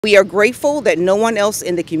We are grateful that no one else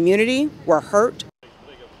in the community were hurt.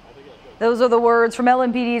 Those are the words from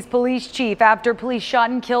LMPD's police chief after police shot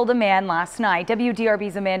and killed a man last night.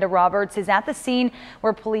 WDRB's Amanda Roberts is at the scene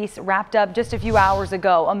where police wrapped up just a few hours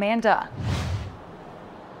ago. Amanda.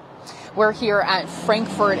 We're here at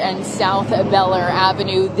Frankfort and South Bel Air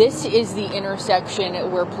Avenue. This is the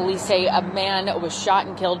intersection where police say a man was shot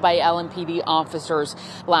and killed by LMPD officers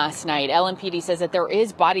last night. LMPD says that there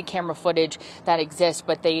is body camera footage that exists,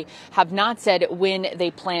 but they have not said when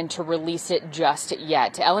they plan to release it just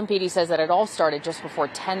yet. LMPD says that it all started just before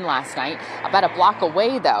 10 last night. About a block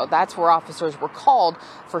away, though, that's where officers were called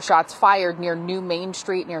for shots fired near New Main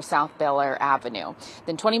Street near South Bel Air Avenue.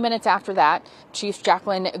 Then 20 minutes after that, Chief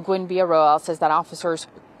Jacqueline Royal says that officers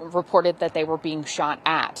reported that they were being shot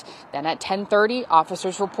at. Then at 10:30,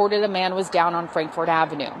 officers reported a man was down on Frankfort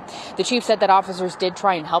Avenue. The chief said that officers did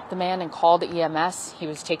try and help the man and called EMS. He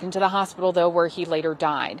was taken to the hospital, though, where he later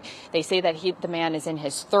died. They say that the man is in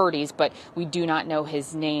his 30s, but we do not know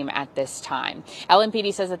his name at this time.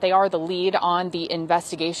 LMPD says that they are the lead on the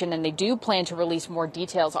investigation, and they do plan to release more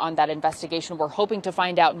details on that investigation. We're hoping to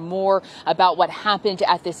find out more about what happened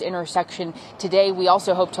at this intersection today. We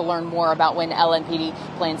also hope to learn more about when LMPD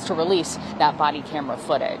plans to release that body camera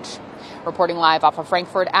footage. Reporting live off of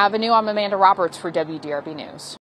Frankfort Avenue, I'm Amanda Roberts for WDRB News.